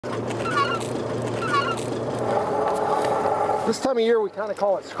This time of year, we kind of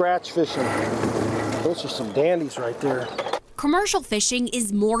call it scratch fishing. Those are some dandies right there. Commercial fishing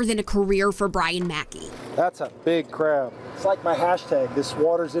is more than a career for Brian Mackey. That's a big crab. It's like my hashtag, this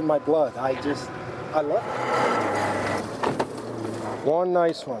water's in my blood. I love it. One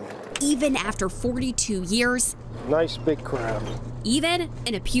nice one. Even after 42 years. Nice big crab. Even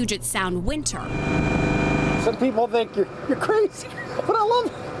in a Puget Sound winter. Some people think you're crazy, but I love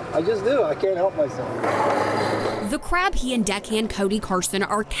it. I just do. I can't help myself. The crab he and deckhand Cody Carson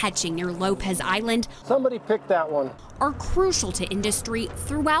are catching near Lopez Island. Somebody picked that one. Are crucial to industry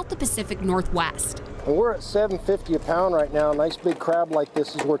throughout the Pacific Northwest. And we're at $7.50 a pound right now. A nice big crab like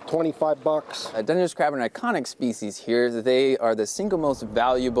this is worth 25 bucks. Dungeness crab are an iconic species here. They are the single most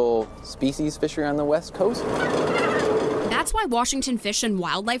valuable species fishery on the West Coast. That's why Washington Fish and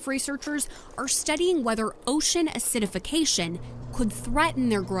Wildlife researchers are studying whether ocean acidification could threaten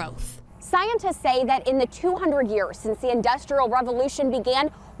their growth. Scientists say that in the 200 years since the Industrial Revolution began,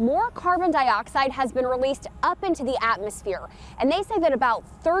 more carbon dioxide has been released up into the atmosphere. And they say that about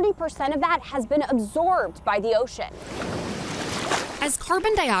 30% of that has been absorbed by the ocean. As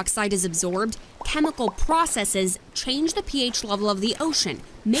carbon dioxide is absorbed, chemical processes change the pH level of the ocean,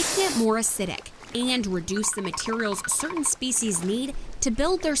 making it more acidic, and reduce the materials certain species need to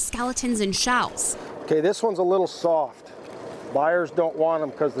build their skeletons and shells. Okay, this one's a little soft. Buyers don't want them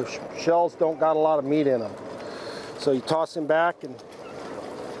because the shells don't got a lot of meat in them. So you toss them back and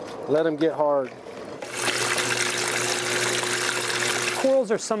let them get hard.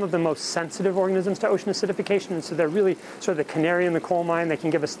 Corals are some of the most sensitive organisms to ocean acidification, and so they're really sort of the canary in the coal mine. They can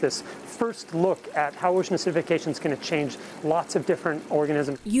give us this first look at how ocean acidification is going to change lots of different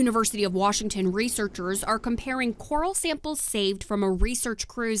organisms. University of Washington researchers are comparing coral samples saved from a research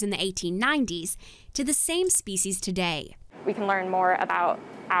cruise in the 1890s to the same species today. We can learn more about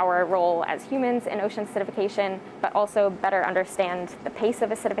our role as humans in ocean acidification, but also better understand the pace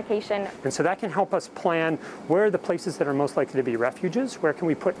of acidification. And so that can help us plan where are the places that are most likely to be refuges, where can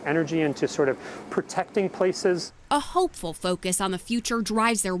we put energy into sort of protecting places. A hopeful focus on the future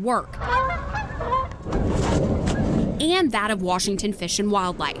drives their work, and that of Washington Fish and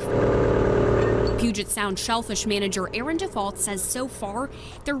Wildlife. Puget Sound shellfish manager Aaron Default says so far,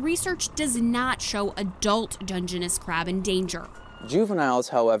 their research does not show adult Dungeness crab in danger. Juveniles,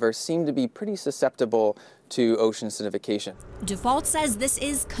 however, seem to be pretty susceptible to ocean acidification. Default says this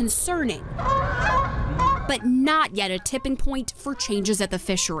is concerning, but not yet a tipping point for changes at the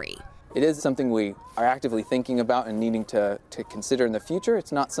fishery. It is something we are actively thinking about and needing to consider in the future.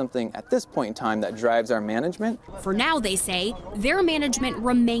 It's not something at this point in time that drives our management. For now, they say, their management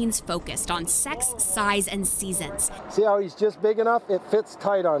remains focused on sex, size, and seasons. See how he's just big enough? It fits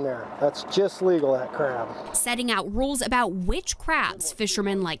tight on there. That's just legal, that crab. Setting out rules about which crabs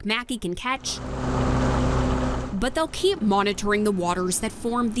fishermen like Mackey can catch. But they'll keep monitoring the waters that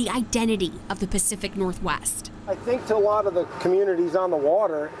form the identity of the Pacific Northwest. I think to a lot of the communities on the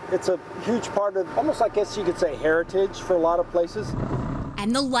water, it's a huge part of, almost I guess you could say, heritage for a lot of places.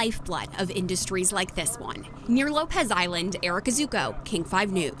 And the lifeblood of industries like this one. Near Lopez Island, Erica Zucco, King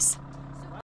 5 News.